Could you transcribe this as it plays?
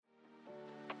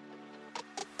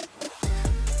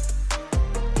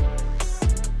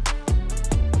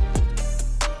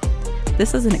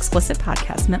This is an explicit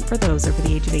podcast meant for those over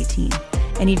the age of 18.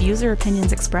 Any views or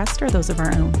opinions expressed are those of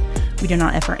our own. We do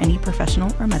not offer any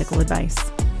professional or medical advice.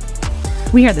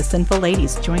 We are the Sinful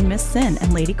Ladies. Join Miss Sin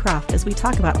and Lady Croft as we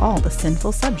talk about all the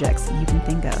sinful subjects you can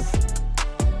think of.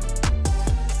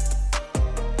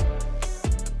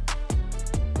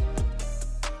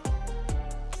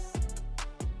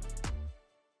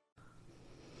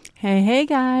 Hey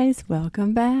guys,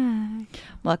 welcome back.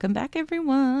 Welcome back,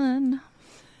 everyone.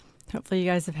 Hopefully you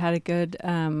guys have had a good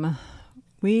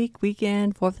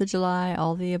weekend, 4th of July,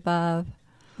 all the above.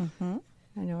 I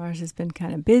know ours has been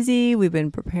kind of busy. We've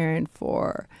been preparing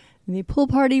for the pool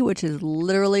party, which is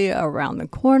literally around the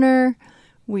corner.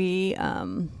 We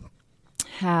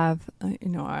have,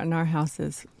 in our house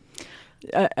is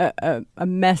a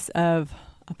mess of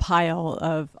a pile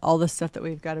of all the stuff that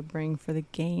we've got to bring for the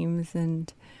games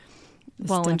and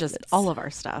just all of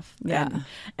our stuff. Yeah.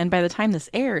 And by the time this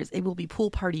airs, it will be pool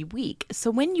party week.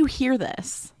 So when you hear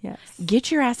this, yes,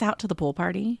 get your ass out to the pool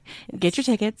party. Yes. Get your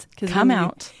tickets. Come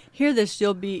out. Hear this,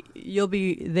 you'll be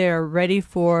there ready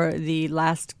for the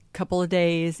last couple of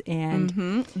days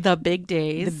and the big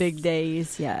days. The big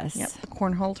days, yes. Yep. The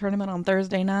cornhole tournament on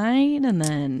Thursday night, and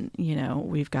then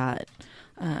we've got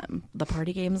the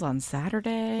party games on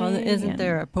Saturday. Well, isn't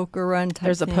there a poker run type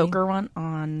There's thing? a poker run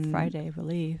on Friday, I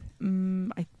believe.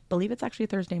 I believe it's actually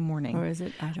Thursday morning. Or is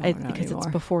it? I don't know because anymore.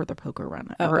 it's before the poker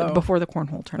run or before the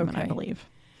cornhole tournament, Okay. I believe.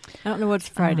 I don't know what's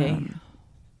Friday.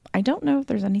 I don't know if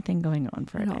there's anything going on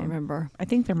Friday. I don't remember. I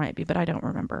think there might be, but I don't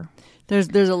remember.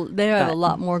 They have a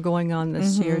lot more going on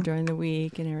this year during the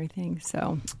week and everything.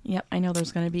 So yep, I know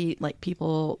there's going to be like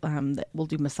people that will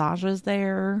do massages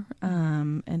there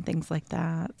and things like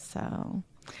that. So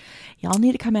y'all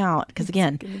need to come out because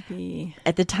again,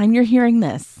 at the time you're hearing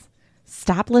this,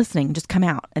 stop listening. Just come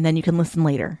out, and then you can listen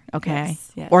later. Okay,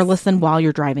 Yes. Or listen while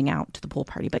you're driving out to the pool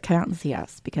party. But come out and see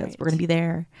us because Right. we're going to be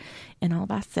there in all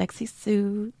of our sexy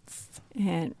suits.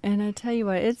 And I tell you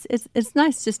what, it's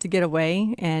nice just to get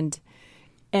away and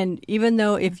even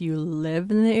though if you live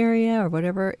in the area or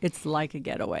whatever, it's like a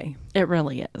getaway. It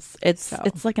really is. It's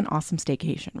like an awesome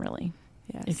staycation, really.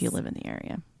 Yes. If you live in the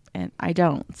area, and I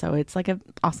don't, so it's like an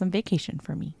awesome vacation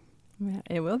for me. Yeah,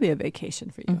 it will be a vacation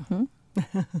for you.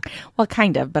 Well,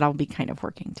 kind of, but I'll be kind of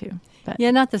working too. But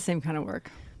Yeah, not the same kind of work.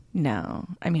 no,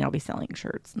 I mean I'll be selling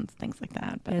shirts and things like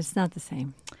that. But It's not the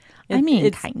same.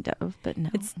 it's kind of, but no.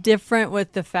 It's different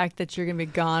with the fact that you're going to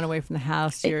be gone away from the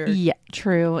house. Yeah,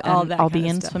 true. all And that I'll kind be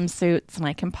of in stuff. swimsuits and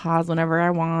I can pause whenever I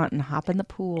want and hop in the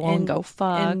pool and go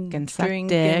fuck and suck drink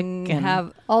dick and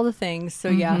have all the things. So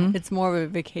yeah, it's more of a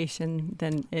vacation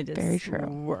than it is Very true.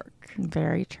 work.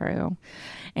 Very true.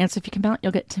 And so if you come out,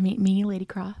 you'll get to meet me, Lady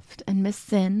Croft, and Miss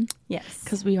Sin. Yes.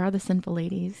 Because we are the Sinful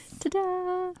Ladies.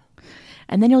 Ta-da!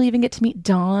 And then you'll even get to meet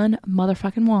Don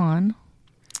motherfucking Juan.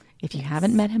 If you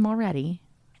haven't met him already,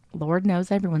 Lord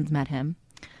knows everyone's met him.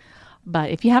 But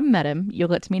if you haven't met him, you'll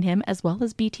get to meet him as well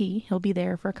as BT. He'll be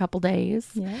there for a couple days.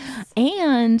 Yes.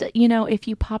 And, if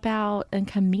you pop out and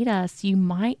come meet us, you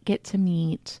might get to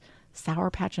meet Sour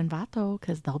Patch and Vato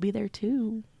because they'll be there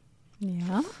too.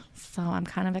 Yeah. So I'm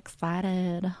kind of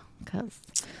excited because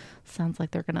sounds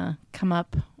like they're going to come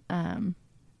up.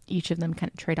 Each of them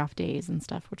kind of trade off days and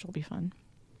stuff, which will be fun.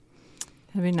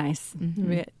 That'd be nice. It'd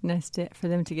be nice for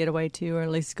them to get away too, or at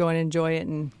least go and enjoy it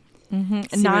and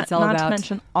see what it's all not about. to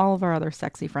mention all of our other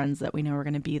sexy friends that we know are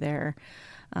going to be there.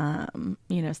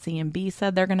 CMB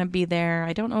said they're going to be there.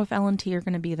 I don't know if L&T are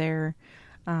going to be there.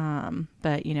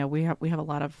 But we have a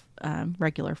lot of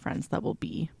regular friends that will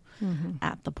be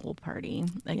at the pool party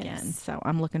again. Yes. So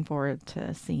I'm looking forward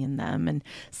to seeing them and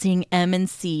seeing M and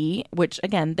C, which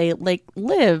again, they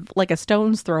live like a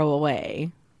stone's throw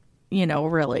away,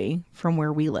 really from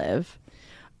where we live,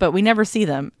 but we never see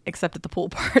them except at the pool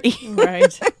party.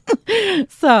 Right.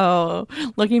 So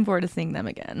looking forward to seeing them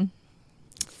again.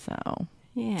 So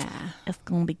Yeah. it's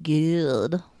going to be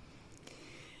good.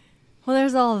 Well,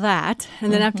 there's all that.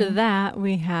 And then after that,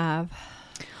 we have...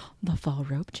 The Fall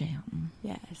Rope Jam.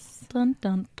 Yes. Dun,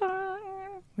 dun, dun.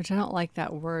 Which I don't like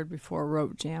that word before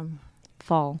rope jam.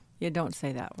 Fall. You don't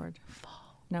say that word.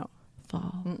 Fall. No.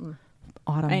 Fall. Mm-mm.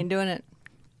 Autumn. I ain't doing it.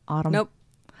 Autumn. Nope.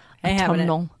 I ain't having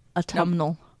it.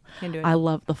 Autumnal. Can't do it. I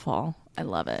love the fall. I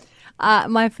love it.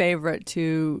 My favorite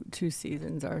two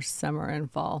seasons are summer and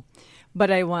fall.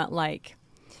 But I want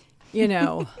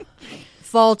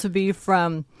fall to be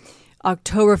from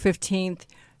October 15th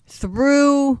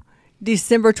through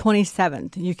December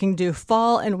 27th. You can do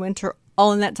fall and winter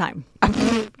all in that time.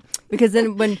 Because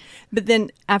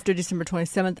then after December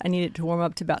 27th, I need it to warm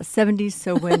up to about 70.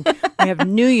 So when we have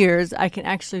New Year's, I can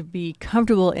actually be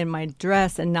comfortable in my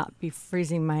dress and not be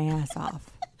freezing my ass off.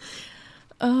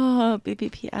 Oh,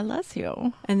 BBP, I love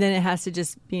you. And then it has to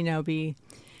just, be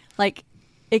like,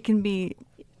 it can be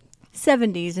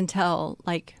 70s until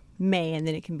like May, and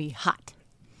then it can be hot.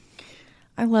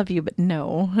 I love you, but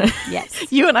no.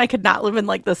 Yes. You and I could not live in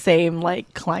like the same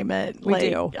like climate. We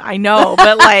do. I know,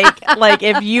 but like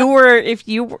if you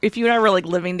and I were like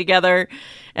living together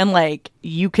and like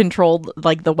you controlled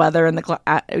like the weather and the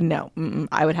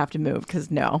I would have to move because I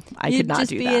could not do that. You'd just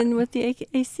be in with the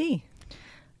AC.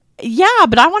 Yeah,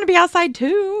 but I want to be outside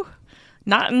too.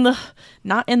 Not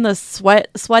in the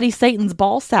sweaty Satan's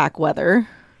ball sack weather.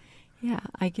 Yeah,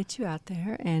 I get you out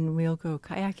there, and we'll go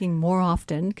kayaking more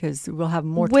often because we'll have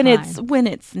more when time. When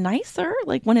it's nicer,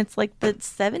 like when it's like the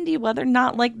 70 weather,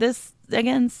 not like this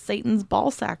again Satan's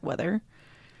ball sack weather.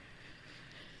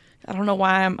 I don't know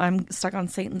why I'm stuck on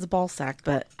Satan's ball sack,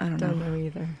 but I don't know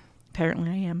either. Apparently,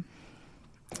 I am.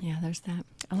 Yeah, there's that.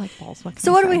 I like balls.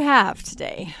 So what do we have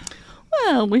today?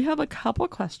 Well, we have a couple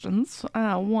questions.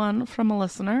 One from a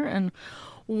listener and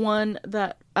one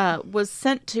that was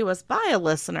sent to us by a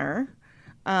listener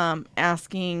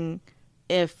asking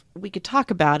if we could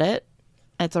talk about it.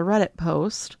 It's a Reddit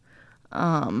post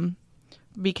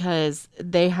because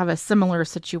they have a similar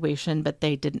situation, but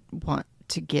they didn't want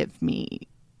to give me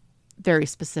very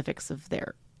specifics of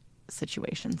their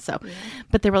situation. So,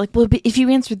 but they were like, well, if you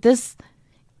answer this,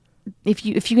 if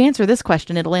you answer this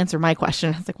question, it'll answer my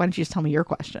question. I was like, why don't you just tell me your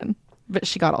question? But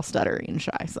she got all stuttery and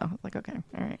shy. So I was like, okay,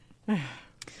 all right.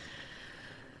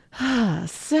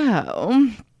 So,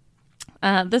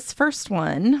 this first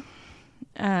one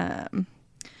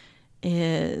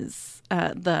is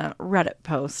the Reddit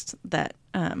post that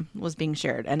was being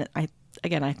shared. And I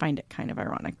find it kind of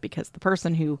ironic because the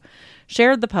person who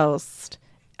shared the post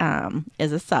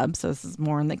is a sub. So this is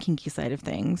more on the kinky side of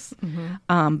things.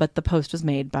 Mm-hmm. But the post was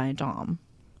made by Dom.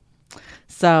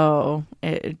 So,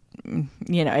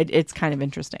 it's kind of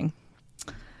interesting.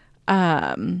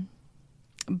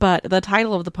 But the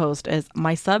title of the post is,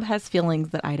 "My sub has feelings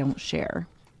that I don't share.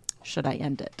 Should I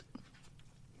end it?"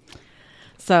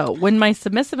 So when my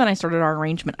submissive and I started our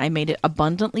arrangement, I made it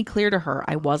abundantly clear to her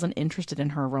I wasn't interested in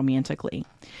her romantically.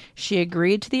 She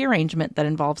agreed to the arrangement that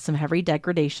involved some heavy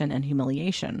degradation and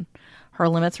humiliation. Her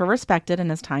limits were respected,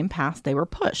 and as time passed, they were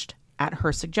pushed at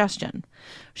her suggestion.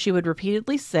 She would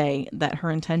repeatedly say that her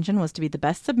intention was to be the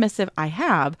best submissive I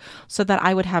have so that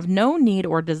I would have no need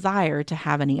or desire to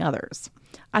have any others.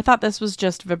 I thought this was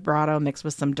just vibrato mixed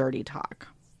with some dirty talk.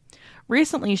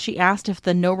 Recently, she asked if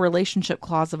the no relationship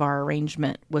clause of our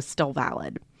arrangement was still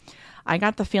valid. I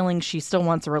got the feeling she still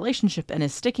wants a relationship and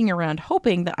is sticking around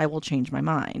hoping that I will change my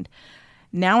mind.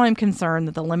 Now I'm concerned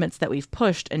that the limits that we've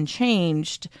pushed and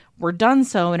changed were done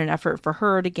so in an effort for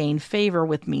her to gain favor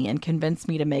with me and convince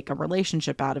me to make a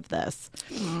relationship out of this.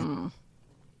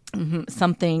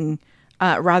 Something,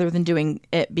 rather than doing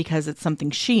it because it's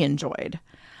something she enjoyed.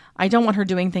 I don't want her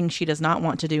doing things she does not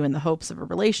want to do in the hopes of a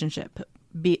relationship.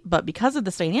 But because of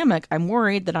this dynamic, I'm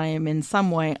worried that I am in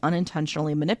some way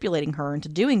unintentionally manipulating her into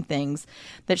doing things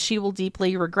that she will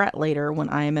deeply regret later when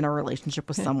I am in a relationship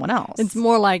with someone else. It's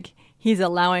more like he's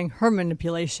allowing her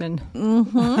manipulation.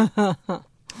 Mm-hmm.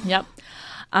 Yep.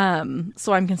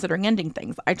 So I'm considering ending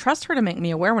things. I trust her to make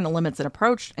me aware when a limit's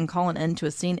approached and call an end to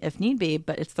a scene if need be,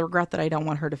 but it's the regret that I don't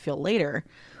want her to feel later.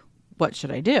 What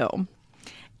should I do?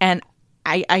 And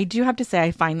I do have to say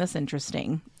I find this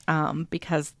interesting.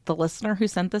 Because the listener who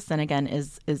sent this in again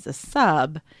is a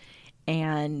sub,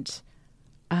 and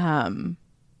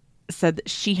said that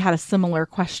she had a similar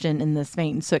question in this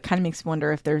vein. So it kind of makes me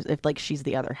wonder if she's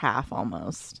the other half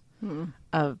almost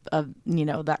of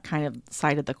that kind of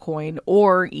side of the coin,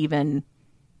 or even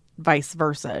vice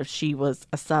versa. If she was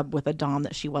a sub with a dom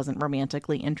that she wasn't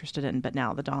romantically interested in, but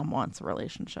now the dom wants a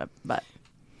relationship. But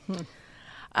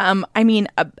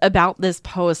about this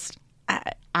post.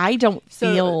 I don't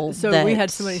feel so that... we had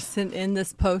somebody send in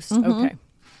this post. Mm-hmm. Okay.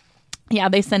 Yeah,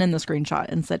 they sent in the screenshot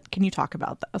and said, "Can you talk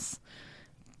about this?"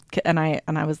 And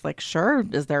I was like, "Sure.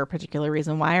 Is there a particular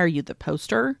reason why? Are you the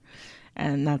poster?"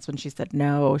 And that's when she said,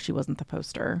 "No, she wasn't the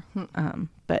poster."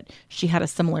 But she had a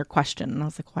similar question, and I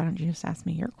was like, "Why don't you just ask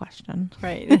me your question?"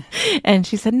 Right. And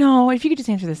she said, "No, if you could just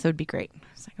answer this, it would be great." I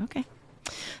was like, "Okay."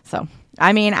 So,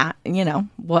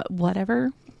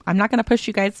 whatever. I'm not going to push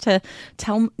you guys to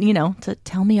tell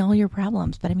me all your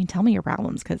problems, but tell me your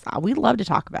problems because we love to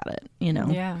talk about it,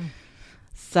 Yeah.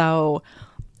 So,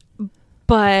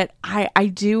 but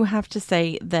I do have to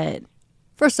say that.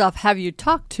 First off, have you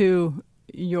talked to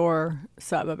your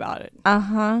sub about it?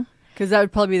 Uh-huh. Because that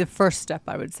would probably be the first step,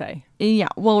 I would say. Yeah.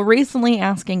 Well, recently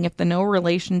asking if the no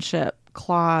relationship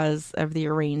clause of the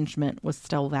arrangement was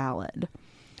still valid.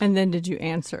 And then did you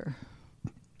answer?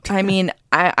 I mean,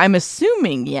 I'm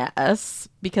assuming yes,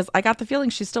 because I got the feeling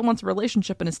she still wants a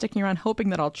relationship and is sticking around hoping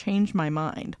that I'll change my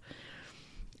mind.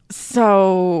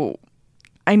 So,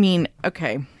 I mean,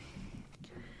 okay.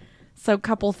 So,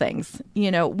 couple things.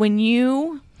 When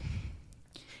you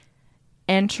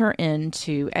enter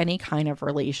into any kind of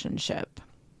relationship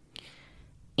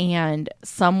and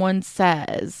someone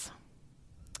says,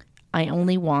 I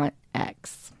only want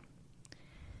X,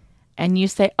 and you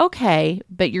say, okay,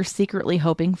 but you're secretly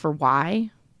hoping for Y,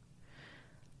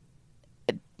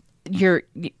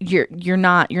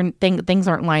 things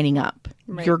aren't lining up.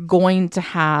 Right. You're going to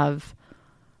have,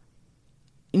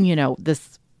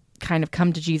 this kind of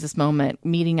come to Jesus moment,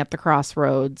 meeting at the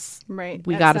crossroads. Right.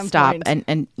 We got to stop.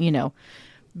 And,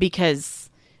 because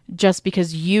just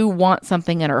because you want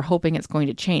something and are hoping it's going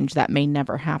to change, that may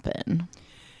never happen.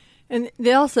 And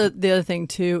the other thing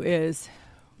too is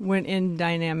when in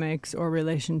dynamics or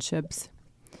relationships,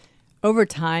 over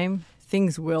time,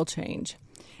 things will change.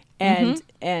 And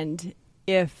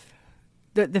if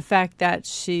the fact that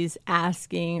she's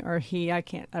asking, or I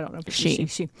don't know if it's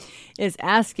she is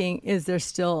asking, is there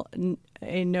still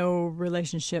a no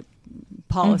relationship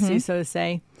policy, so to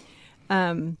say,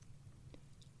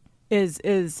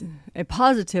 is a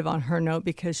positive on her note,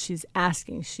 because she's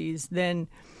asking. She's then,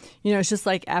 it's just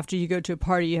like after you go to a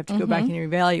party, you have to go back and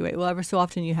reevaluate. Well, ever so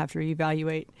often you have to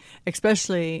reevaluate,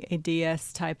 especially a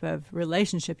DS type of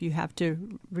relationship. You have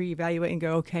to reevaluate and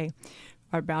go, okay,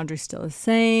 our boundaries still the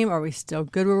same? Are we still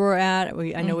good where we're at?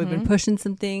 I know we've been pushing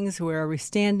some things. Where are we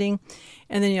standing?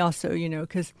 And then you also,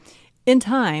 because in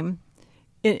time,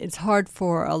 it's hard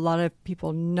for a lot of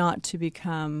people not to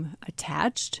become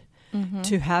attached,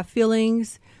 to have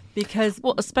feelings, because...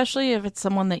 Well, especially if it's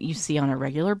someone that you see on a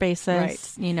regular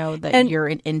basis, right. That you're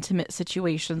in intimate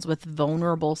situations with,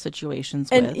 vulnerable situations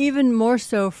with. And even more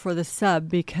so for the sub,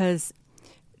 because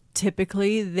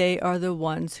typically they are the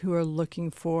ones who are looking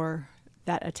for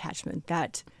that attachment,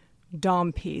 that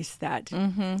dom piece, that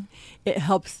it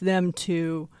helps them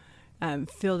to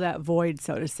fill that void,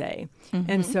 so to say.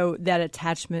 And so that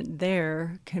attachment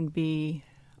there can be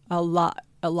a lot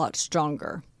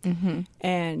stronger.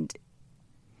 And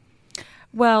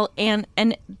well, and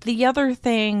the other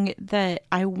thing that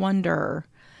I wonder,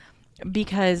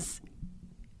 because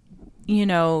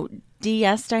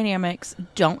DS dynamics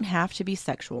don't have to be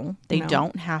sexual. They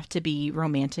don't have to be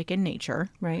romantic in nature.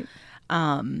 Right.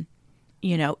 How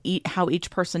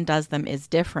each person does them is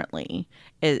different.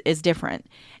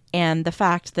 And the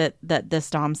fact that this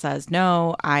dom says,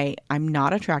 no, I'm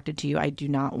not attracted to you. I do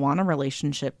not want a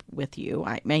relationship with you.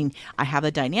 I mean, I have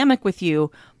a dynamic with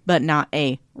you, but not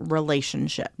a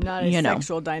relationship. Not a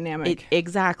sexual dynamic.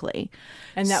 Exactly.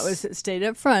 And that was stated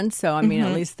up front. So, I mean,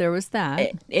 at least there was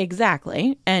that.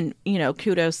 Exactly. And,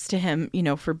 kudos to him,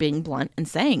 for being blunt and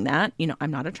saying that,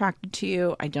 I'm not attracted to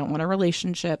you. I don't want a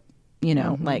relationship,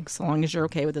 like, so long as you're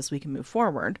okay with this, we can move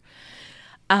forward.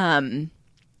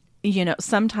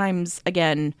 Sometimes,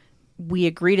 again, we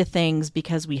agree to things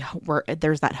because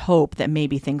there's that hope that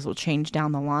maybe things will change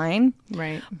down the line.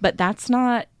 Right. But that's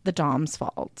not the dom's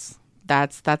fault.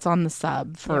 That's on the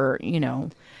sub for,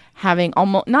 having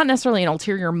almost not necessarily an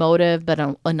ulterior motive, but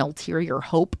an ulterior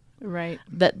hope. Right.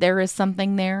 That there is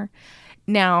something there.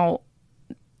 Now,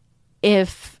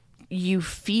 if you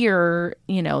fear,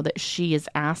 that she is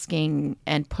asking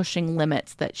and pushing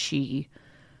limits that she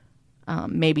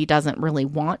maybe doesn't really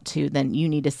want to, then you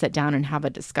need to sit down and have a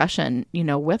discussion,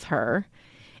 with her.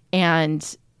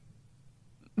 And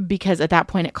because at that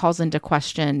point it calls into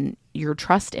question your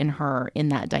trust in her in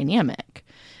that dynamic.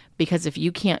 Because if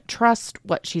you can't trust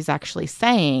what she's actually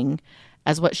saying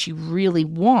as what she really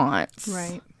wants,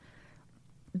 right,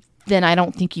 then I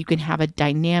don't think you can have a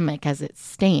dynamic as it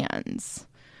stands,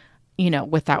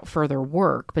 without further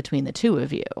work between the two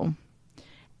of you.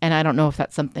 And I don't know if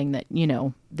that's something that,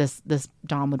 this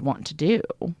dom would want to do.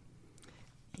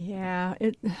 Yeah.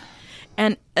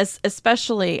 And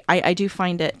especially, I do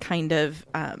find it kind of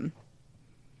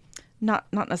not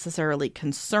necessarily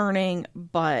concerning,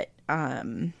 but what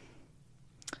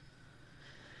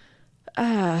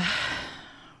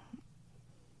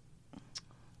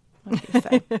do you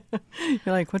say?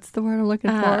 You're like, what's the word I'm looking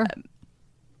for?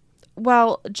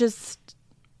 Well, just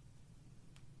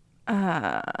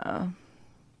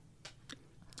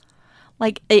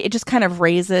like it just kind of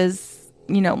raises,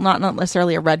 not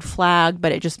necessarily a red flag,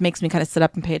 but it just makes me kind of sit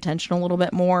up and pay attention a little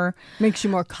bit more. Makes you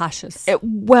more cautious. It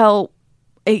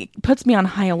puts me on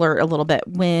high alert a little bit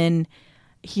when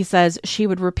he says, she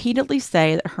would repeatedly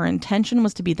say that her intention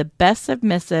was to be the best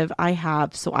submissive I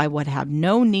have, so I would have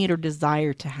no need or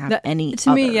desire to have any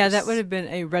to others. Me, yeah, that would have been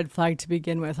a red flag to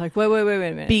begin with. Like, wait a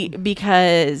minute.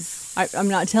 Because... I'm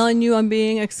not telling you I'm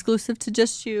being exclusive to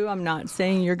just you. I'm not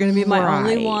saying you're going to be my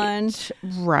only one.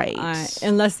 Right.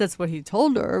 Unless that's what he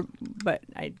told her, but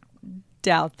I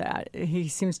doubt that. He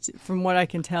seems to, from what I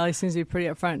can tell, he seems to be pretty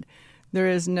upfront. There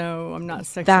is no, I'm not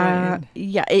sexually.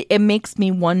 Yeah, it makes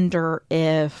me wonder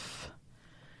if,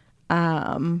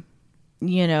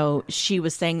 she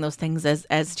was saying those things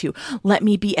as to, let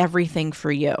me be everything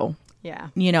for you. Yeah.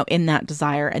 In that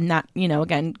desire. And that,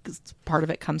 again, part of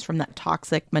it comes from that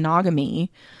toxic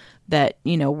monogamy that,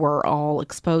 we're all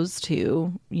exposed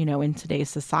to, in today's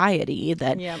society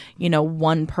that,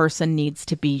 one person needs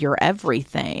to be your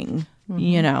everything.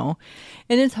 And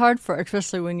it's hard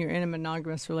especially when you're in a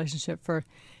monogamous relationship, for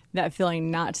that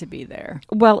feeling not to be there.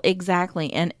 Well,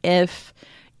 exactly. And if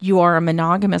you are a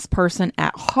monogamous person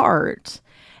at heart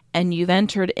and you've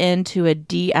entered into a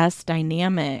DS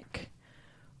dynamic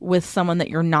with someone that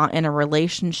you're not in a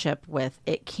relationship with,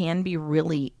 it can be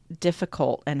really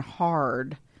difficult and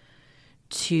hard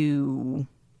to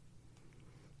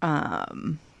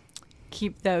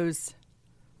keep those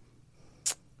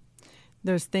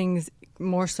things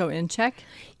more so in check?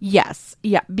 Yes.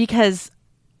 Yeah. Because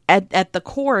at the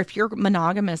core, if you're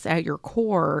monogamous at your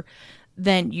core,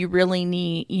 then you really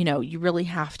need, you really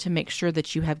have to make sure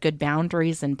that you have good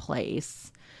boundaries in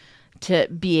place to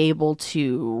be able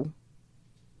to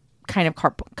kind of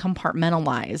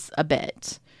compartmentalize a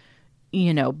bit,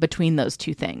 between those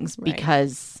two things. Right.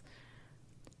 Because,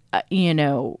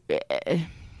 and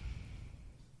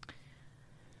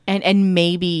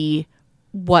maybe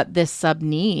what this sub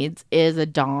needs is a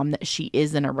dom that she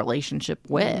is in a relationship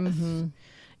with. Mm-hmm.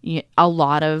 A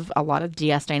lot of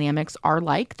DS dynamics are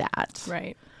like that.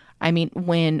 Right. I mean,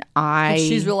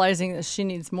 she's realizing that she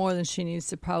needs more, than she needs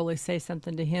to probably say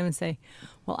something to him and say,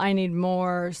 well, I need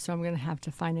more, so I'm going to have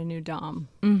to find a new dom.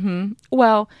 Mm-hmm.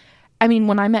 Well, I mean,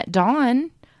 when I met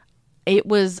Dawn,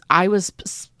 I was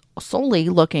solely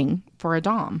looking for a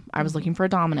dom. I was looking for a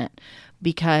dominant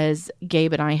because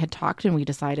Gabe and I had talked and we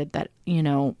decided that,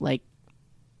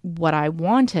 what I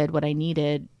wanted, what I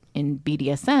needed in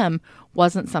BDSM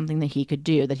wasn't something that he could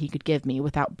do, that he could give me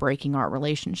without breaking our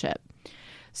relationship.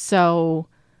 So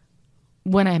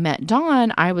when I met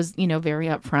Dawn, I was, very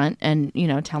upfront and,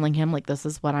 telling him this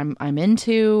is what I'm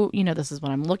into, this is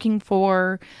what I'm looking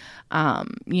for.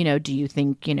 Do you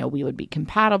think, we would be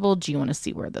compatible? Do you want to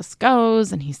see where this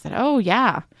goes? And he said, oh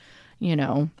yeah,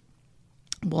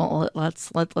 well,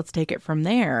 let's take it from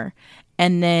there.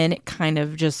 And then it kind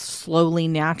of just slowly,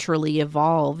 naturally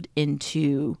evolved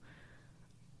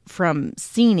from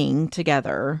scening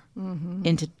together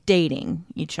into dating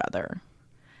each other.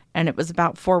 And it was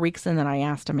about 4 weeks in that I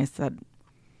asked him, I said,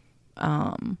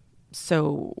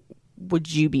 so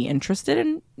would you be interested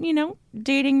in,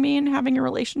 dating me and having a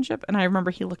relationship? And I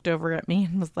remember he looked over at me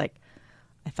and was like,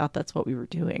 I thought that's what we were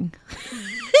doing.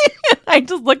 I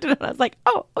just looked at it and I was like,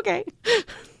 oh, okay.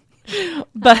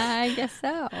 But I guess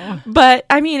so. But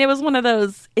I mean, it was one of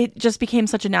those, it just became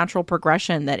such a natural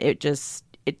progression that it just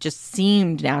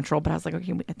seemed natural. But I was like,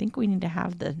 okay, I think we need to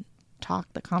have the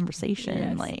conversation.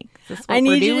 Yes. Like, is this what I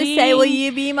need you to say, will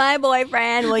you be my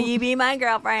boyfriend? Will you be my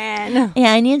girlfriend?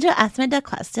 Yeah, I need to ask me the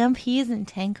question, please, and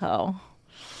tanko.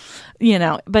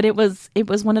 But it was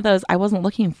one of those, I wasn't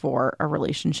looking for a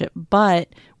relationship, but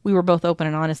we were both open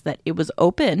and honest that it was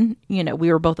open. We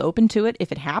were both open to it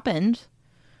if it happened.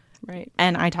 Right.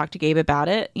 And I talked to Gabe about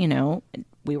it.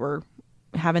 We were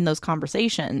having those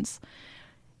conversations.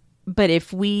 But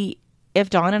if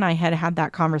Dawn and I had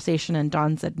that conversation and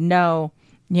Dawn said no,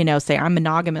 say I'm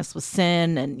monogamous with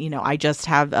Sin and, I just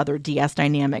have other DS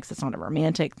dynamics, it's not a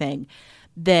romantic thing,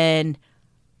 then,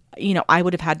 I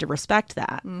would have had to respect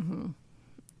that. Mm-hmm.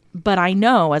 But I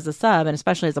know as a sub, and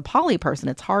especially as a poly person,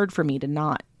 it's hard for me to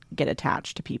not get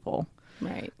attached to people.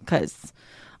 Right. Because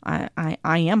I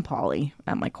am poly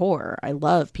at my core. I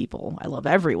love people. I love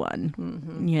everyone.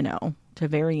 Mm-hmm. To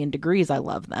varying degrees, I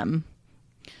love them.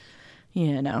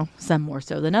 Some more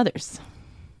so than others.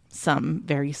 Some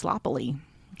very sloppily.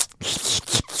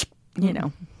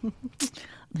 The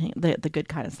good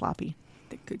kind of sloppy.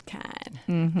 The good kind.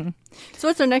 Mm-hmm. So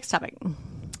what's our next topic?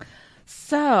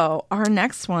 So our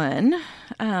next one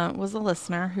was a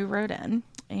listener who wrote in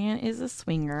and is a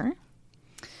swinger.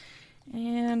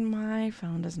 And my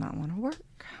phone does not want to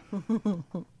work.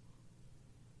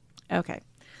 Okay.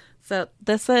 So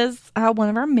this is one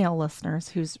of our male listeners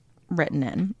who's written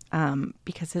in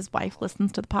because his wife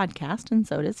listens to the podcast and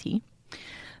so does he.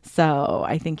 So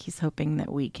I think he's hoping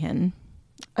that we can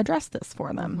address this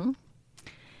for them.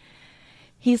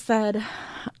 He said,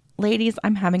 ladies,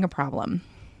 I'm having a problem.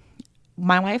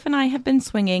 My wife and I have been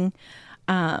swinging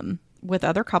with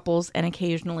other couples and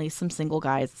occasionally some single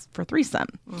guys for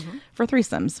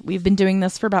threesomes. We've been doing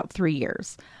this for about 3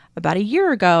 years. About a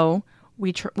year ago,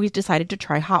 we decided to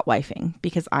try hot wifing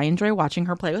because I enjoy watching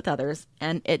her play with others,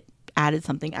 and it added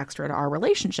something extra to our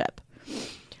relationship.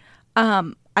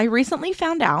 I recently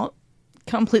found out,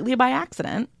 completely by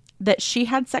accident, that she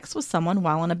had sex with someone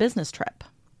while on a business trip.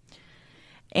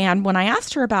 And when I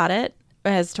asked her about it,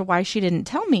 as to why she didn't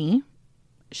tell me,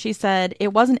 she said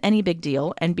it wasn't any big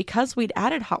deal, and because we'd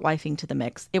added hot wifing to the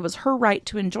mix, it was her right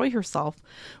to enjoy herself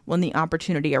when the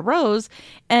opportunity arose,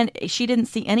 and she didn't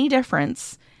see any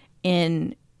difference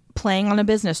in playing on a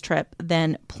business trip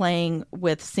than playing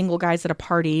with single guys at a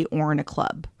party or in a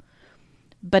club.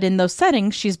 But in those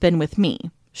settings, she's been with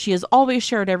me. She has always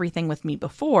shared everything with me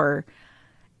before,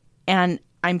 and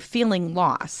I'm feeling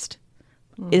lost.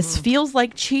 It feels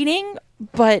like cheating,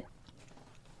 but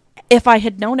if I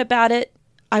had known about it,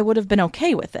 I would have been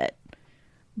okay with it.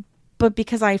 But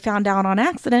because I found out on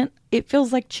accident, it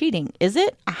feels like cheating. Is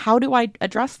it? How do I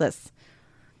address this?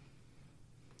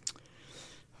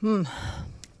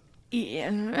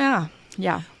 Yeah.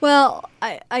 Well,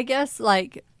 I guess,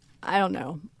 like, I don't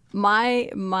know.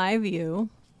 My view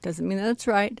doesn't mean that it's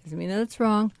right. Doesn't mean that it's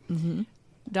wrong.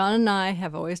 Dawn and I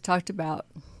have always talked about,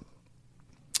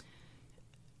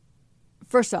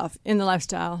 first off, in the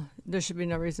lifestyle, there should be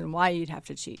no reason why you'd have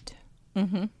to cheat.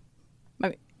 I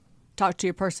mean, talk to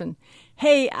your person.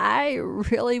 Hey, I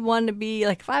really want to be,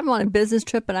 like, if I'm on a business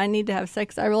trip and I need to have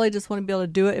sex, I really just want to be able to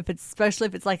do it. Especially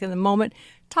if it's like in the moment,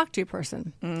 talk to your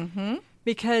person.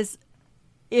 Because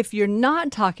if you're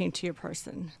not talking to your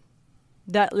person,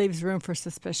 that leaves room for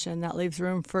suspicion. That leaves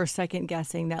room for second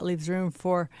guessing. That leaves room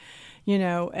for,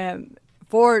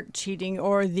 for cheating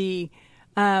or the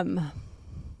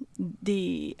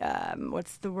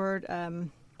what's the word?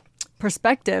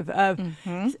 Perspective of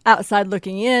outside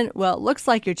looking in. Well, it looks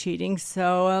like you're cheating,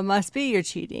 so it must be you're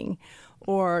cheating.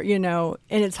 Or, and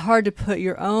it's hard to put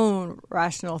your own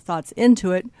rational thoughts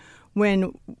into it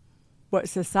when what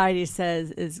society says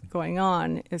is going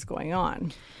on is going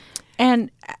on.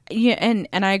 And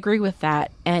I agree with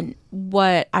that. And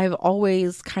what I've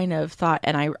always kind of thought,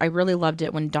 and I really loved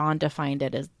it when Dawn defined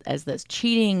it as this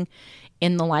cheating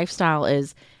in the lifestyle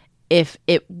is if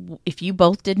you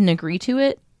both didn't agree to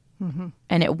it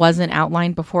and it wasn't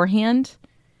outlined beforehand,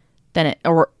 then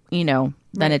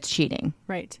it's cheating.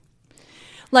 Right.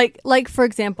 Like for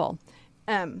example,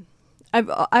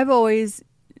 I've always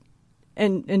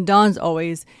and Dawn's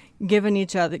always given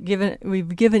each other,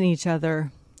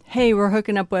 hey, we're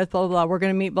hooking up with blah, blah, blah. We're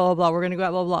going to meet, blah, blah, blah. We're going to go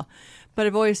out, blah, blah, blah. But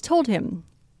I've always told him,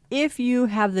 if you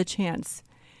have the chance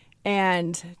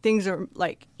and things are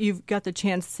like, you've got the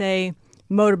chance, say,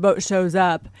 Motorboat shows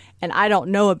up and I don't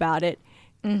know about it,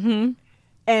 and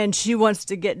she wants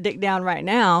to get dick down right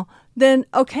now, then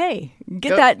okay,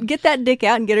 get that dick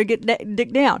out and get her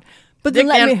dick down. But then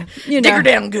dig her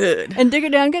down good. And dig her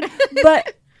down good.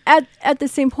 But at the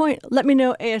same point, let me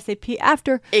know ASAP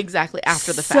after. Exactly,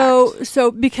 after the fact.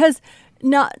 So because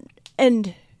not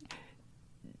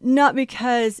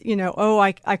because,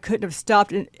 I couldn't have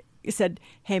stopped and said,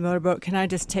 hey, Motorboat, can I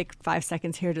just take 5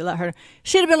 seconds here to let her?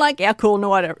 She'd have been like, yeah, cool, no,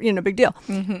 whatever, big deal.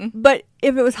 But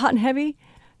if it was hot and heavy,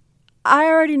 I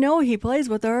already know he plays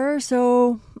with her,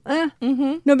 so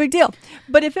no big deal.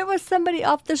 But if it was somebody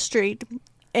off the street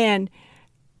and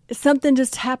something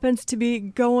just happens to be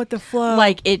going with the flow.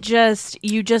 Like he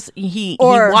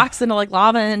walks into like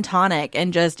Lava and Tonic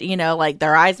and just, like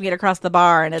their eyes meet across the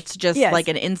bar and it's just like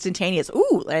an instantaneous,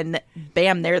 ooh, and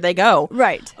bam, there they go.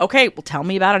 Right. Okay, well, tell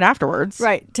me about it afterwards.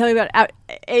 Right. Tell me about it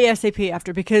ASAP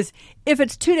after, because if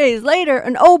it's 2 days later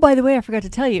and, oh, by the way, I forgot to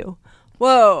tell you.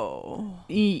 Whoa.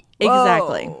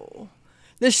 Exactly. Whoa.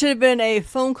 This should have been a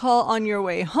phone call on your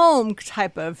way home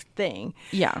type of thing.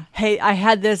 Yeah. Hey, I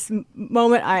had this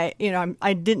moment.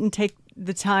 I didn't take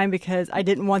the time because I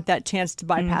didn't want that chance to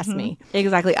bypass me.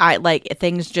 Exactly.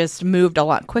 Things just moved a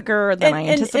lot quicker than I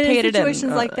anticipated. And in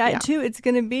situations like that too, it's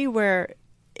going to be where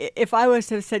if I was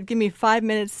to have said, give me 5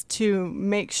 minutes to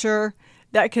make sure,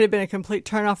 that could have been a complete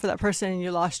turnoff for that person and you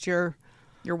lost your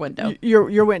window.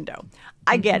 Your window.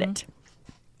 I get it.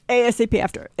 ASAP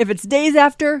after. If it's days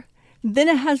after, then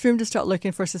it has room to start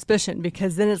looking for suspicion,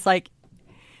 because then it's like,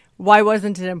 why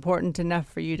wasn't it important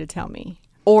enough for you to tell me?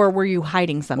 Or were you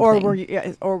hiding something?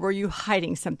 Or were you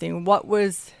hiding something? What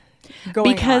was going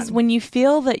on? Because when you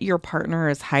feel that your partner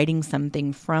is hiding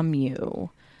something from you,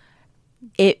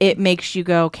 it makes you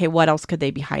go, okay, what else could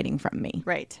they be hiding from me?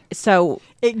 Right. So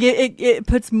it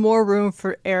puts more room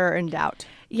for error and doubt.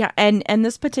 Yeah, and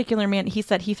this particular man, he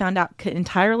said he found out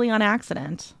entirely on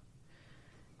accident.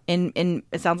 In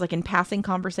it sounds like in passing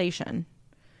conversation.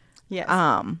 Yes.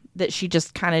 That she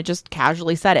just kind of just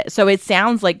casually said it. So it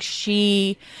sounds like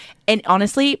she, and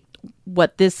honestly,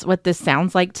 what this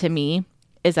sounds like to me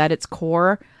is at its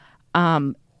core,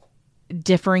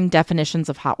 differing definitions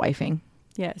of hot wifing.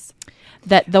 Yes.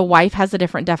 That the wife has a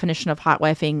different definition of hot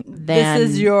wifing than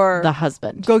this is the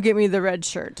husband. Go get me the red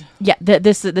shirt. Yeah,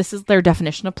 this is their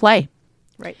definition of play.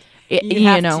 Right.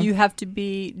 You have to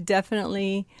be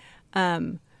definitely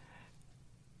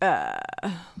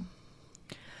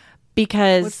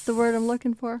because what's the word I'm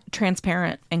looking for?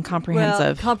 Transparent and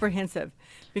comprehensive. Well, comprehensive.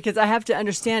 Because I have to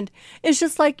understand. It's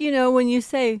just like, when you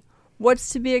say, what's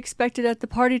to be expected at the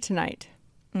party tonight?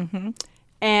 Mm-hmm.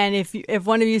 And if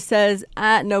one of you says,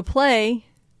 no play,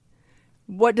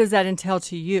 what does that entail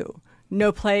to you?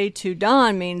 No play to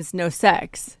Don means no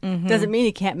sex. Mm-hmm. Doesn't mean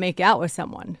he can't make out with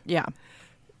someone. Yeah.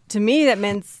 To me, that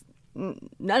means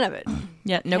none of it.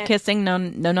 Yeah, no kissing,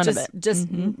 none of it. Just,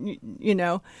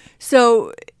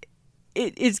 So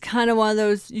it's kind of one of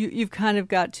those, you've kind of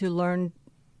got to learn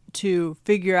to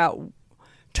figure out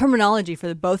terminology for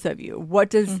the both of you.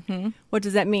 What does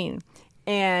that mean?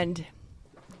 And...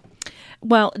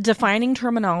 Well, defining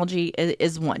terminology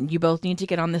is one. You both need to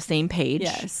get on the same page.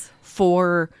 Yes.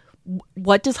 For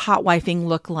what does hot wifing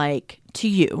look like to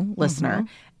you, listener,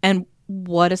 and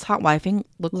what does hot wifing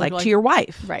look like to your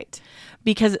wife? Right.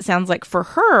 Because it sounds like for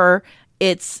her,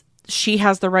 she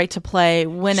has the right to play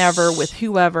whenever with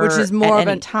whoever, which is more at of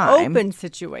any an time, open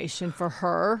situation for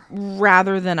her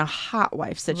rather than a hot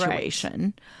wife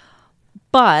situation. Right.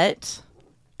 But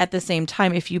at the same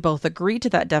time, if you both agree to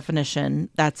that definition,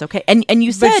 that's okay. And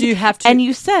you said you have to, and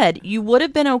you said you would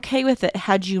have been okay with it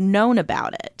had you known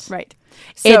about it. Right.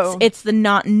 So it's the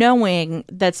not knowing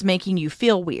that's making you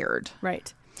feel weird.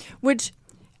 Right. Which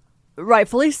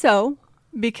rightfully so,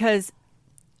 because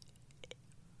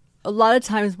a lot of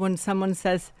times when someone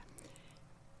says,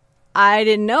 I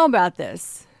didn't know about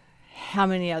this, how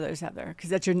many others have there?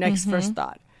 Because that's your next first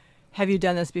thought. Have you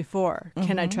done this before?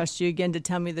 Can I trust you again to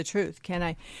tell me the truth?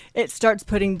 It starts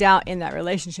putting doubt in that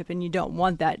relationship, and you don't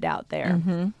want that doubt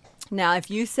there. Now,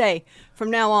 if you say, from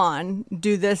now on,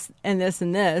 do this and this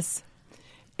and this,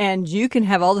 and you can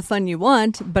have all the fun you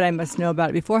want, but I must know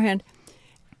about it beforehand.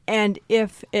 And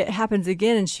if it happens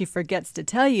again and she forgets to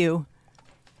tell you,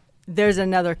 there's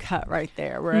another cut right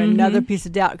there where another piece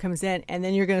of doubt comes in, and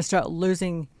then you're going to start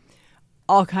losing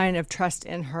all kind of trust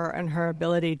in her and her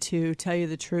ability to tell you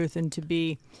the truth and to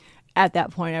be, at that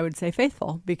point, I would say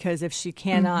faithful. Because if she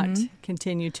cannot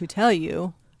continue to tell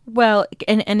you, well,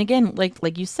 and again,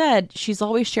 like you said, she's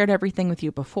always shared everything with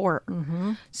you before.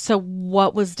 So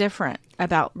what was different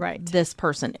about this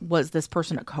person? Was this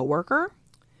person a coworker?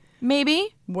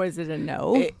 Maybe. Was it a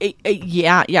no?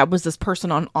 Yeah. Was this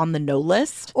person on the no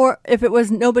list? Or if it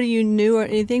was nobody you knew or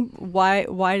anything,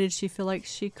 why did she feel like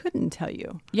she couldn't tell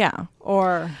you? Yeah.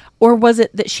 Or was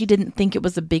it that she didn't think it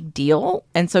was a big deal,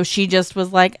 and so she just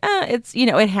was like, it's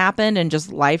it happened, and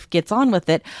just life gets on with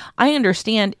it. I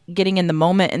understand getting in the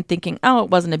moment and thinking, it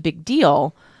wasn't a big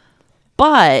deal,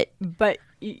 but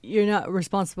you're not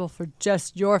responsible for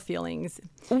just your feelings.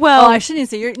 Well, I shouldn't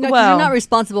say you're not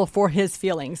responsible for his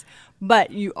feelings, but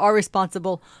you are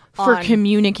responsible for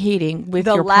communicating with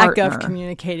your partner. The lack of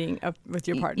communicating with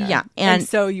your partner. Yeah, and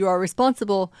so you are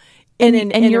responsible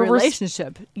in a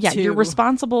relationship. You're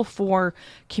responsible for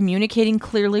communicating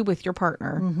clearly with your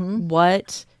partner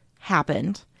what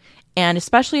happened. And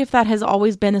especially if that has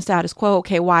always been the status quo,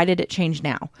 okay, why did it change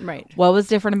now? Right. What was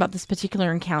different about this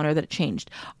particular encounter that it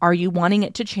changed? Are you wanting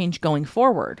it to change going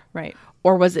forward? Right.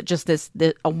 Or was it just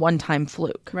a one-time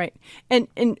fluke? Right. And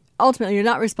ultimately, you're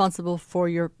not responsible for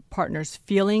your partner's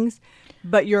feelings,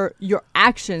 but your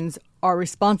actions are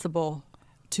responsible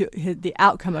to the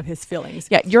outcome of his feelings.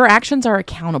 Yeah, your actions are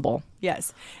accountable.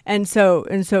 Yes. And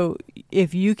so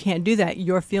if you can't do that,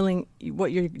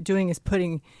 what you're doing is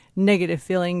putting negative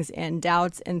feelings and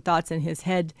doubts and thoughts in his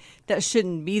head that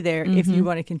shouldn't be there if you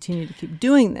want to continue to keep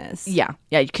doing this. Yeah,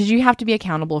 because you have to be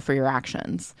accountable for your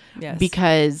actions. Yes.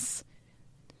 Because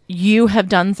you have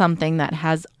done something that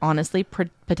has honestly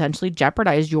potentially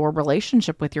jeopardized your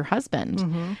relationship with your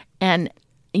husband. And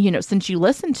since you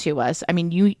listen to us, I mean,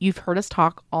 you've heard us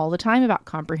talk all the time about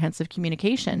comprehensive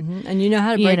communication. And you know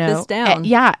how to break this down.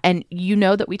 And you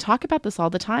know that we talk about this all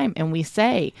the time, and we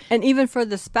say... And even for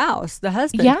the spouse, the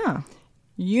husband. Yeah.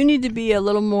 You need to be a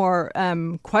little more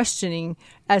questioning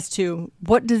as to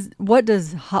what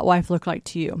does hot wife look like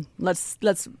to you? Let's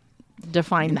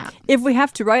define that. If we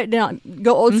have to write it down,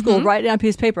 go old school, write it down on a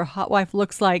piece of paper. Hot wife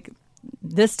looks like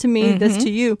this to me, this to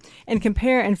you, and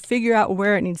compare and figure out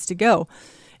where it needs to go.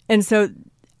 And so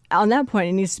on that point,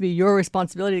 it needs to be your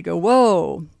responsibility to go,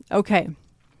 whoa, okay,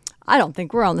 I don't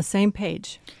think we're on the same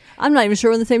page. I'm not even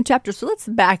sure we're in the same chapter. So let's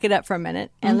back it up for a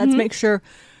minute and let's make sure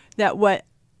that what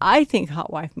I think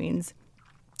hot wife means.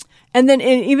 And then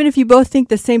even if you both think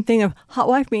the same thing of hot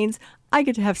wife means, I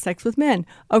get to have sex with men.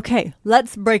 Okay,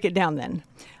 let's break it down then.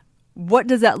 What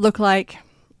does that look like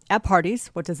at parties?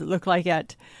 What does it look like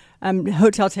at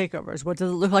hotel takeovers? What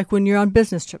does it look like when you're on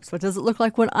business trips? What does it look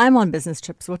like when I'm on business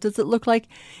trips? What does it look like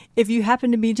if you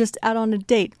happen to be just out on a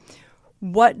date?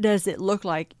 What does it look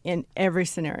like in every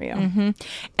scenario?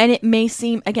 And it may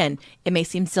seem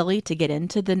silly to get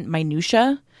into the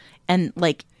minutia and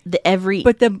like but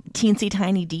the teensy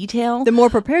tiny detail. The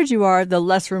more prepared you are, the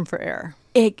less room for error.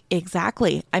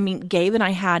 Exactly. I mean, Gabe and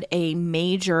I had a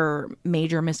major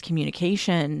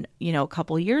miscommunication, a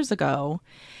couple of years ago,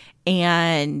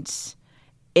 and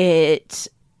it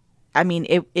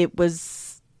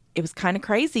was kind of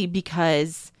crazy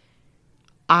because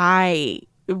I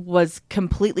was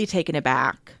completely taken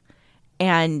aback,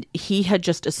 and he had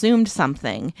just assumed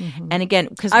something. And again,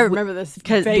 because I remember this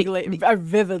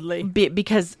vividly,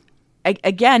 because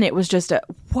again, it was just a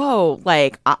whoa,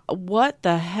 like what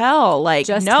the hell, like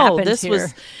just no, this here.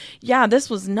 this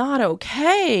was not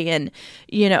okay, and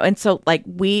and so like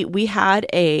we had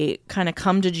a kind of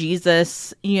come to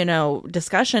Jesus,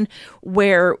 discussion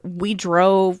where we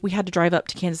had to drive up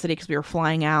to Kansas City because we were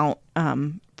flying out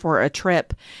for a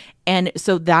trip. And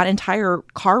so that entire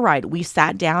car ride, we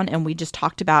sat down and we just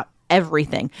talked about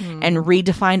everything and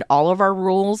redefined all of our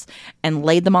rules and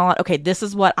laid them all out. Okay, this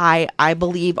is what I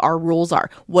believe our rules are.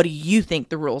 What do you think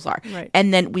the rules are? Right.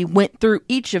 And then we went through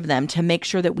each of them to make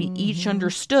sure that we each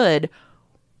understood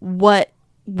what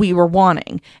we were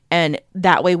wanting. And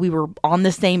that way we were on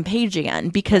the same page again,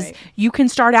 because you can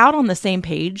start out on the same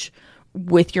page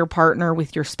with your partner,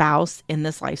 with your spouse in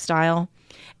this lifestyle.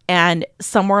 And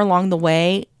somewhere along the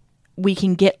way, we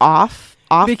can get off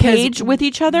page with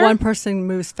each other. One person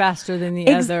moves faster than the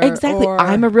other. Exactly.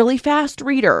 I'm a really fast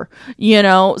reader,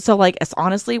 so like, it's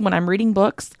honestly, when I'm reading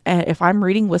books, if I'm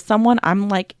reading with someone, I'm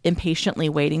like impatiently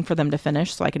waiting for them to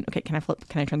finish so I can, okay, can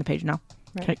I turn the page now?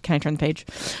 Right. Can I turn the page?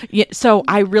 Yeah. So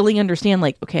I really understand,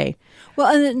 like, okay. Well,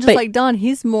 and then just like Don,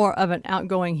 he's more of an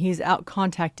outgoing, he's out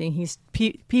contacting, he's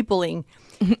peopling.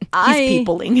 He's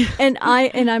peopling. And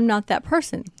I'm not that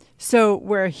person. So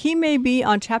where he may be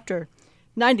on chapter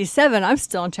 97, I'm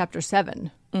still on chapter 7,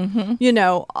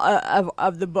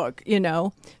 of the book,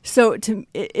 So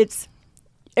it's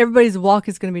everybody's walk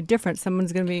is going to be different.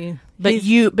 Someone's going to be. But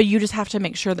you just have to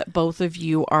make sure that both of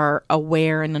you are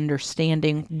aware and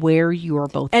understanding where you are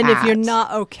both and at. If you're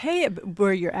not okay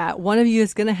where you're at, one of you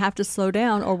is going to have to slow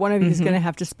down or one of you is going to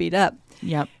have to speed up.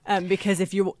 Yep. Because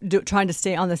if you're trying to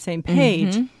stay on the same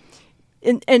page.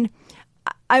 And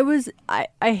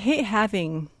I hate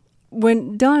having,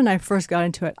 when Don and I first got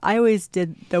into it, I always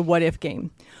did the what if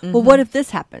game. Well, what if this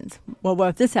happens? Well, what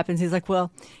if this happens? He's like,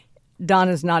 well, Don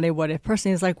is not a what if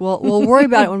person. He's like, well, we'll worry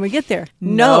about it when we get there.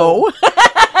 No.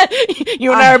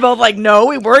 You and I are both like, no,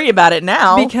 we worry about it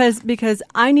now. Because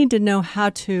I need to know how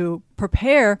to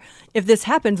prepare if this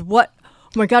happens. Oh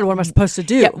my God, what am I supposed to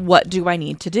do? Yeah, what do I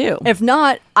need to do? If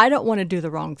not, I don't want to do the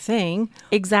wrong thing.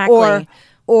 Exactly.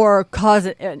 Or cause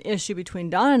an issue between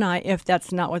Don and I if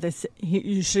that's not what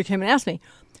you should have come and asked me.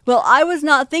 Well, I was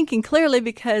not thinking clearly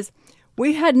because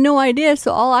we had no idea.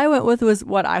 So all I went with was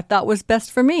what I thought was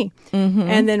best for me.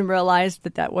 And then realized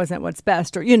that wasn't what's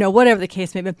best or, whatever the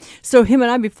case may be. So him and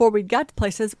I, before we got to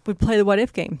places, we'd play the what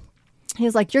if game.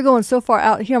 He's like, you're going so far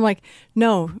out here. I'm like,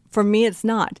 no, for me, it's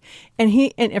not.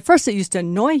 And at first it used to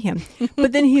annoy him,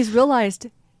 but then he's realized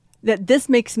that this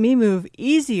makes me move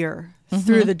easier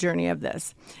through the journey of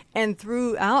this and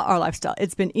throughout our lifestyle.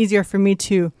 It's been easier for me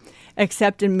to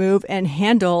accept and move and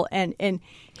handle. And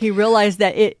he realized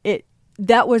that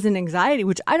that was an anxiety,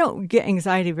 which I don't get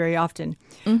anxiety very often.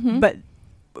 But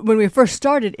when we first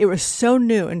started, it was so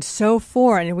new and so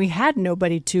foreign, and we had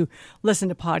nobody to listen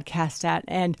to podcasts at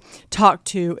and talk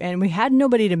to, and we had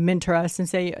nobody to mentor us and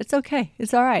say, it's okay,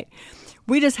 it's all right.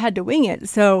 We just had to wing it.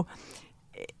 So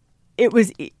it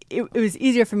was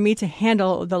easier for me to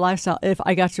handle the lifestyle if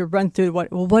I got to run through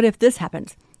what if this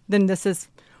happens? Then this is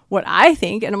what I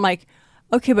think. And I'm like,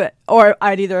 okay, or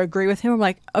I'd either agree with him or I'm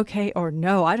like, okay, or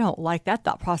no, I don't like that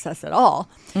thought process at all.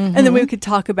 And then we could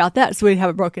talk about that. So we'd have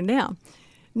it broken down.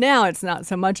 Now it's not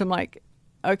so much. I'm like,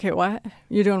 okay, what?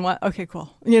 You're doing what? Okay, cool.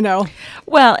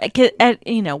 Well,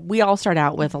 we all start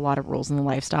out with a lot of rules in the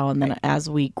lifestyle, and then as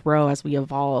we grow, as we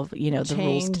evolve, the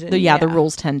rules, the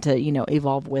rules tend to,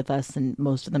 evolve with us, and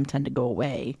most of them tend to go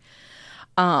away.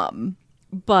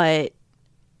 But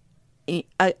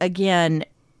again,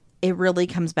 it really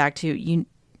comes back to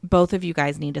both of you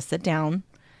guys need to sit down,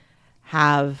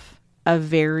 have a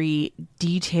very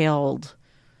detailed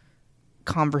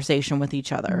conversation with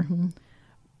each other. Mm-hmm.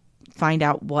 Find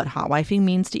out what hot wifing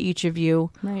means to each of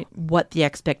you, right? What the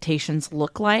expectations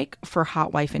look like for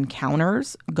hot wife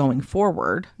encounters going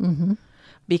forward, mm-hmm.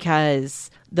 because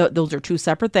those are two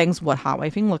separate things. What hot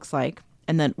wifing looks like,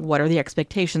 and then what are the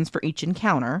expectations for each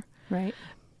encounter? Right?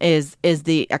 Is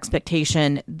the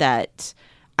expectation that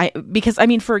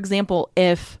for example,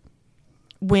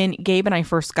 when Gabe and I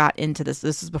first got into this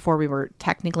is before we were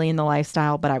technically in the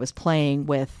lifestyle, but I was playing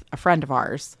with a friend of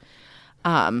ours.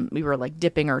 We were like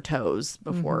dipping our toes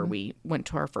before mm-hmm. we went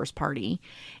to our first party,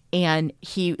 and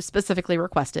he specifically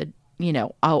requested,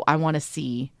 I want to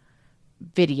see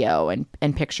video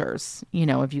and pictures,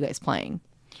 of you guys playing.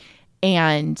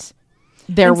 And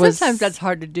sometimes that's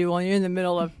hard to do when you're in the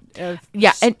middle of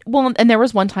yeah. And there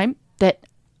was one time that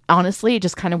honestly, it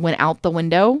just kind of went out the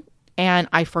window, and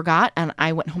I forgot, and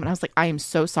I went home and I was like, I am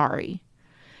so sorry.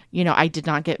 I did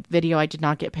not get video. I did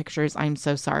not get pictures. I'm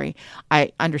so sorry.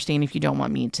 I understand if you don't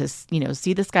want me to,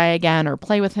 see this guy again or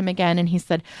play with him again. And he's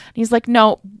like,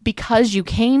 no, because you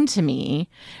came to me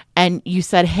and you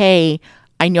said, hey,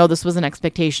 I know this was an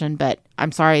expectation, but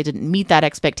I'm sorry I didn't meet that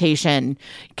expectation.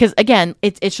 Because again,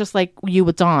 it's just like you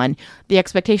with Dawn. The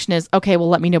expectation is, okay, well,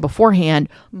 let me know beforehand.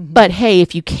 Mm-hmm. But hey,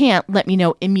 if you can't, let me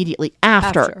know immediately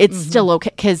after. It's mm-hmm. still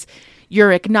okay, because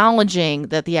you're acknowledging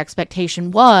that the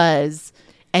expectation was,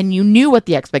 and you knew what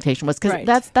the expectation was. Because right.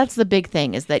 that's the big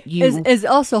thing, is that you is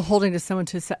also holding to someone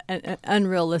to an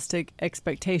unrealistic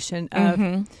expectation of,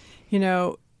 mm-hmm.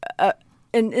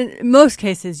 In most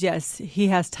cases, yes, he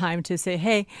has time to say,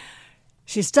 hey,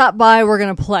 she stopped by, we're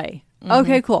going to play. Mm-hmm.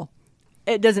 Okay, cool.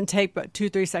 It doesn't take but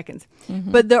 2-3 seconds. Mm-hmm.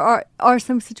 But there are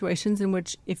some situations in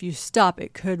which if you stop,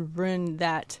 it could ruin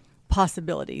that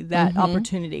possibility, that mm-hmm.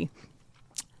 opportunity.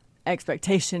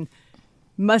 Expectation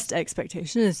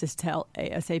is just tell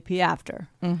ASAP after,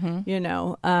 mm-hmm.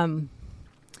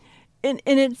 And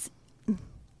it's,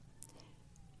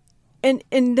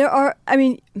 and there are,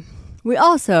 we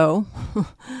also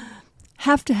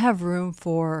have to have room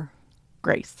for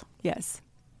grace. Yes,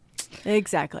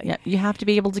 exactly. Yeah, you have to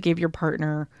be able to give your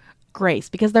partner grace,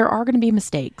 because there are going to be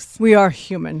mistakes. We are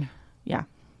human. Yeah.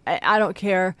 I don't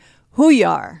care who you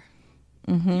are.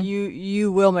 Mm-hmm.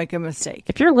 You will make a mistake.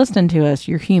 If you're listening to us,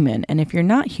 you're human. And if you're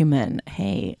not human,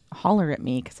 hey, holler at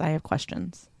me, because I have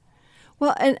questions.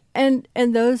 Well, and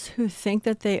those who think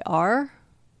that they are,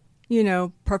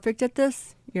 perfect at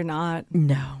this, you're not.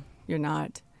 No. You're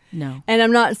not. No. And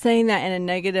I'm not saying that in a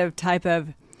negative type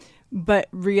of, but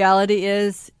reality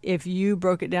is, if you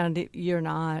broke it down, you're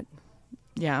not.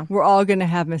 Yeah. We're all going to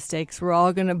have mistakes. We're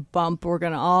all going to bump. We're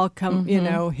going to all come,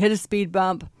 mm-hmm. Hit a speed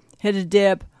bump, hit a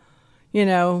dip,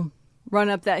 run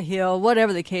up that hill,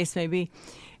 whatever the case may be.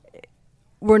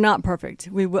 We're not perfect.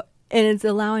 We will, and it's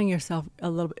allowing yourself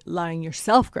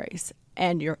grace,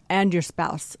 and your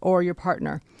spouse or your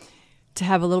partner to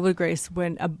have a little bit of grace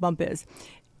when a bump is.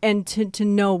 And to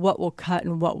know what will cut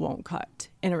and what won't cut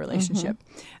in a relationship.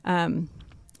 Mm-hmm.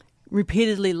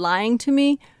 Repeatedly lying to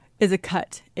me is a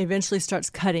cut. Eventually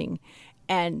starts cutting.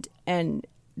 And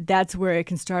that's where it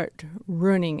can start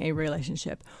ruining a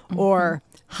relationship. Mm-hmm. Or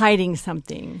hiding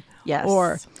something. Yes.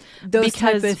 Or those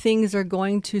type of things are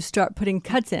going to start putting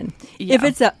cuts in. Yeah. If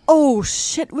it's oh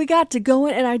shit, we got to go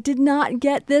in and I did not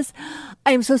get this.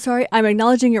 I am so sorry. I'm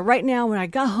acknowledging it right now when I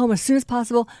got home as soon as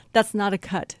possible. That's not a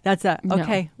cut. That's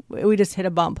okay. We just hit a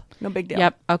bump. No big deal.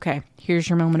 Yep. Okay. Here's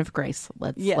your moment of grace.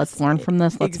 Let's learn from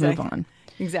this. Let's move on.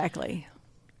 Exactly.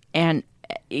 And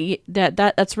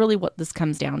that's really what this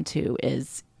comes down to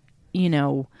is,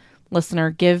 listener,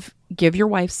 give your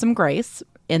wife some grace.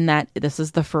 In that this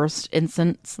is the first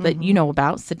instance that mm-hmm. you know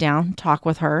about. Sit down, talk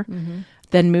with her, mm-hmm.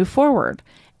 then move forward.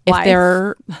 Wife,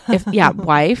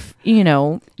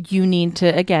 you need to,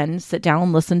 again, sit down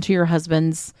and listen to your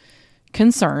husband's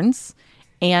concerns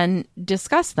and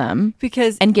discuss them,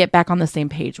 and get back on the same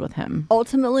page with him.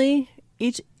 Ultimately,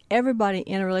 everybody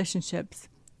in relationships,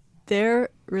 their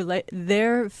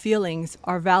feelings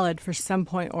are valid for some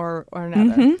point or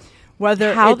another. Mm-hmm.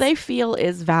 Whether how they feel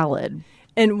is valid.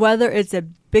 And whether it's a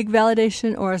big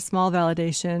validation or a small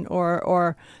validation,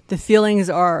 or the feelings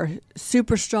are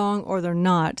super strong or they're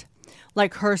not,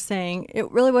 like her saying, it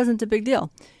really wasn't a big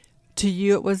deal. To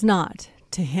you, it was not.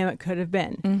 to him it could have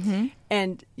been. Mm-hmm.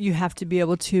 And you have to be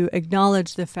able to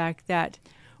acknowledge the fact that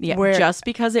just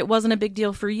because it wasn't a big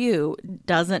deal for you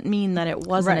doesn't mean that it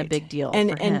wasn't a big deal for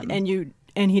him.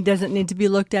 And he doesn't need to be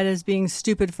looked at as being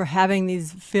stupid for having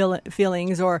these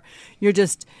feelings, or you're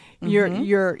just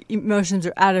your emotions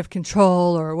are out of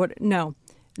control, or what. No,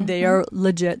 they are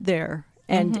legit there,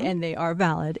 and they are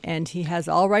valid, and he has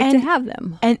all right to have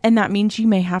them. And that means you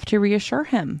may have to reassure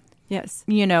him. Yes,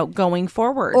 going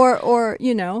forward, or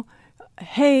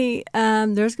hey,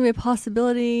 there's going to be a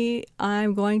possibility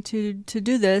I'm going to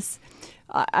do this.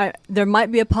 There might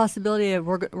be a possibility of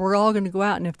we're all going to go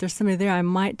out, and if there's somebody there, I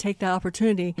might take that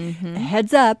opportunity.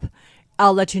 Heads up,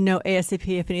 I'll let you know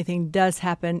ASAP if anything does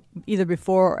happen, either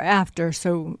before or after.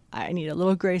 So I need a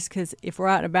little grace, because if we're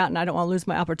out and about and I don't want to lose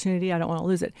my opportunity, I don't want to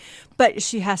lose it. But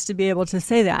she has to be able to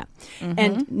say that.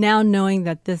 And now knowing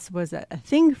that this was a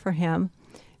thing for him,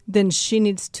 then she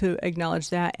needs to acknowledge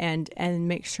that and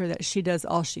make sure that she does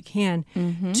all she can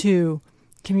to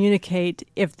communicate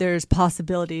if there's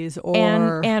possibilities,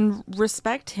 or and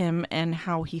respect him and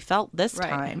how he felt this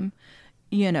time,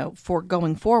 for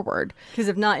going forward. Because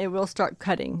if not, it will start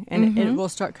cutting, and it will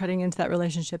start cutting into that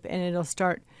relationship, and it'll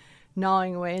start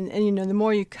gnawing away. And the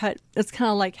more you cut, it's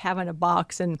kind of like having a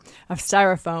box of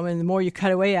styrofoam, and the more you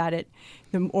cut away at it,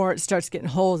 the more it starts getting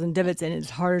holes and divots, and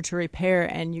it's harder to repair,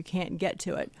 and you can't get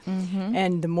to it.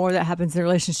 And the more that happens in a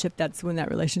relationship, that's when that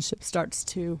relationship starts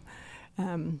to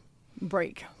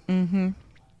break. And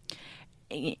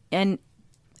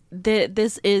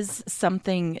this is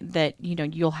something that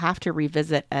you'll have to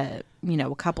revisit a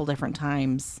couple different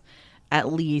times,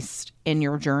 at least in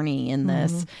your journey in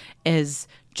this, is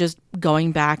just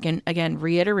going back and again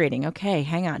reiterating, okay,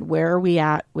 hang on, where are we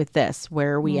at with this?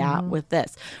 Where are we at with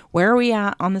this? Where are we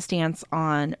at on the stance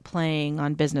on playing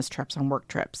on business trips, on work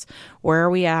trips? Where are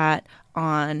we at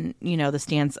on the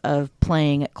stance of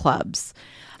playing at clubs?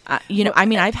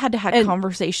 I've had to have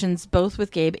conversations both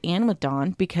with Gabe and with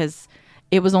Dawn, because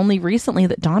it was only recently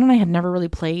that Dawn and I had never really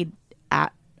played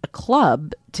at a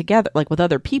club together, like with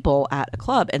other people at a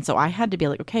club. And so I had to be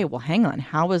like, okay, well, hang on,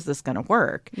 how is this going to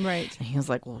work? Right. And he was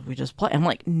like, well, we just play. I'm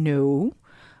like, no,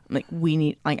 I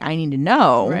need to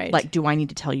know, right. Like, do I need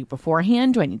to tell you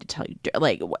beforehand? Do I need to tell you,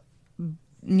 like, what,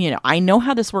 I know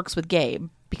how this works with Gabe,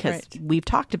 because we've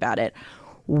talked about it.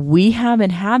 We haven't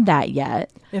had that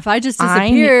yet. If I just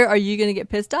disappear, are you going to get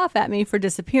pissed off at me for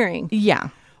disappearing? Yeah.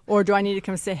 Or do I need to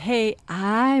come say, hey,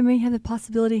 I may have the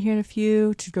possibility here in a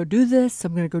few to go do this, so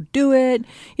I'm going to go do it.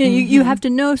 You have to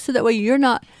know, so that way you're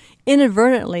not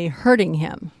inadvertently hurting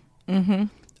him.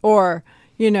 Or,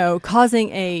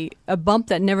 causing a bump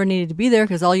that never needed to be there,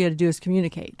 because all you had to do is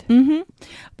communicate.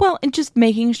 Well, and just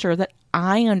making sure that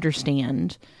I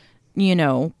understand,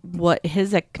 what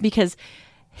because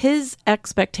his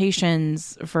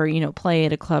expectations for, play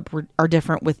at a club are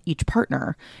different with each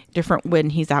partner. Different when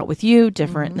he's out with you,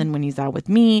 different than when he's out with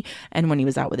me, and when he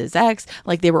was out with his ex.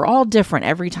 Like, they were all different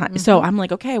every time. So I'm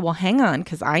like, okay, well, hang on,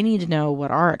 because I need to know what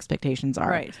our expectations are.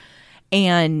 Right.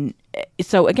 And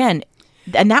so, again,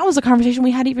 and that was a conversation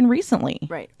we had even recently.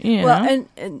 Right. Well,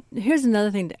 and here's another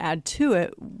thing to add to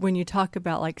it when you talk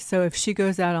about, like, so if she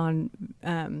goes out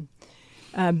on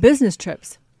business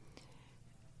trips,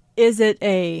 is it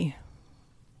a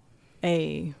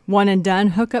one and done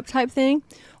hookup type thing,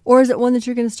 or is it one that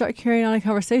you're going to start carrying on a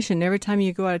conversation every time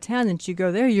you go out of town and you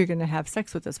go there, you're going to have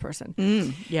sex with this person?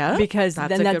 Yeah, because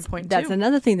that's a good point. That's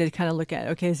another thing to kind of look at.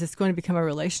 Okay, is this going to become a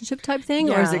relationship type thing,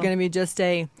 or is it going to be just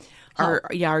a? Are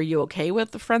you okay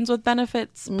with the friends with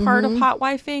benefits part of hot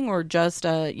wifing, or just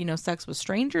sex with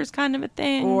strangers kind of a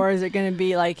thing, or is it going to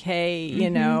be like, hey,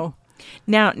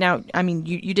 Now, I mean,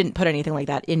 you didn't put anything like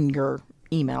that in your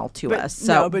email to us,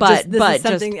 so but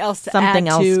something else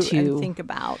to think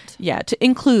about. Yeah, to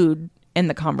include in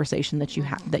the conversation that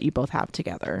you both have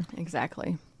together.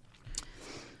 Exactly.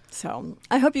 So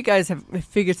I hope you guys have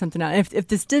figured something out. If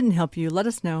this didn't help you, let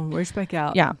us know. We'll reach back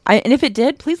out. Yeah, and if it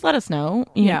did, please let us know.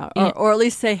 Or at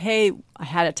least say, hey, I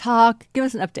had a talk. Give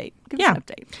us an update. Give us an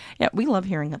update. Yeah, we love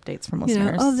hearing updates from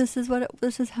listeners. This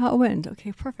is how it went.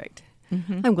 Okay, perfect.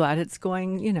 I'm glad it's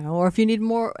going, or if you need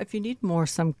more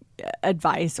some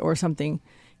advice or something,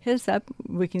 hit us up.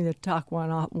 We can either talk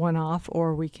one off,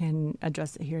 or we can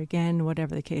address it here again,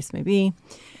 whatever the case may be.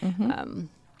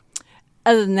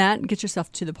 Other than that, get yourself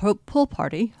to the pool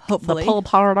party, hopefully. The pool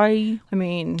party. I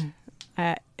mean,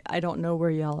 I don't know where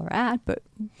y'all are at, but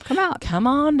come out. Come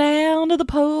on down to the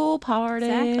pool party.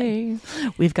 Exactly.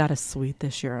 We've got a suite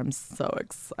this year. I'm so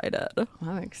excited.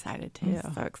 I'm excited too.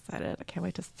 I'm so excited. I can't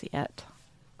wait to see it.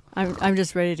 I'm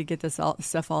just ready to get this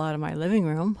stuff all out of my living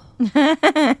room.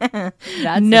 That's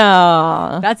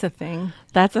a thing.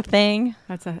 That's a thing.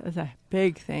 That's a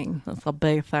big thing. That's a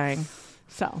big thing.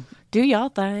 So do y'all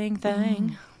thing.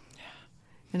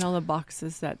 And all the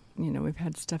boxes that we've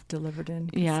had stuff delivered in.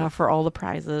 Yeah, for all the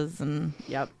prizes and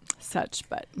such.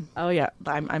 But oh yeah,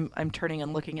 I'm turning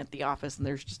and looking at the office, and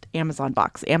there's just Amazon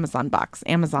box, Amazon box,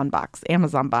 Amazon box,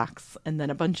 Amazon box, and then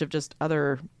a bunch of just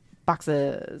other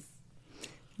boxes.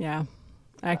 Yeah,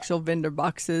 actual vendor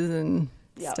boxes and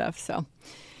stuff. So,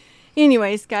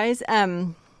 anyways, guys,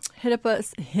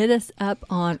 hit us up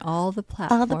on all the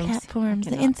platforms. All the platforms,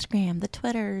 the Instagram, the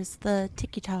Twitters, the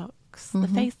TikToks, the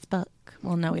Facebook.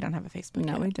 Well, no, we don't have a Facebook.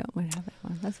 No, yet. we don't. We have that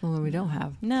one. That's one we don't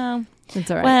have. No, it's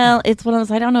all right. Well, it's one of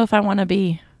those. I don't know if I want to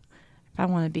be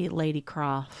Lady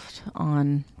Croft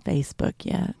on Facebook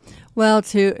yet. Well,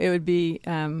 too, it would be.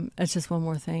 It's just one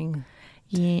more thing.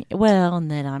 Yeah. Well,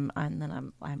 and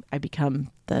then I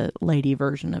become the lady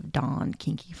version of Dawn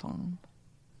Kinky Fawn.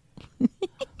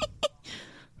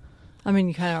 I mean,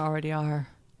 you kind of already are.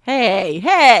 Hey.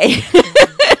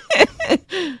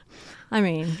 I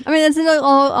mean, it's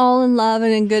all in love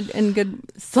and in good.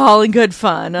 It's all in good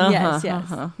fun. Yes.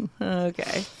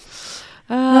 Okay.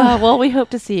 Well, we hope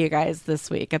to see you guys this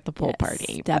week at the pool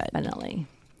party. Definitely.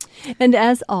 And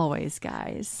as always,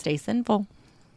 guys, stay sinful.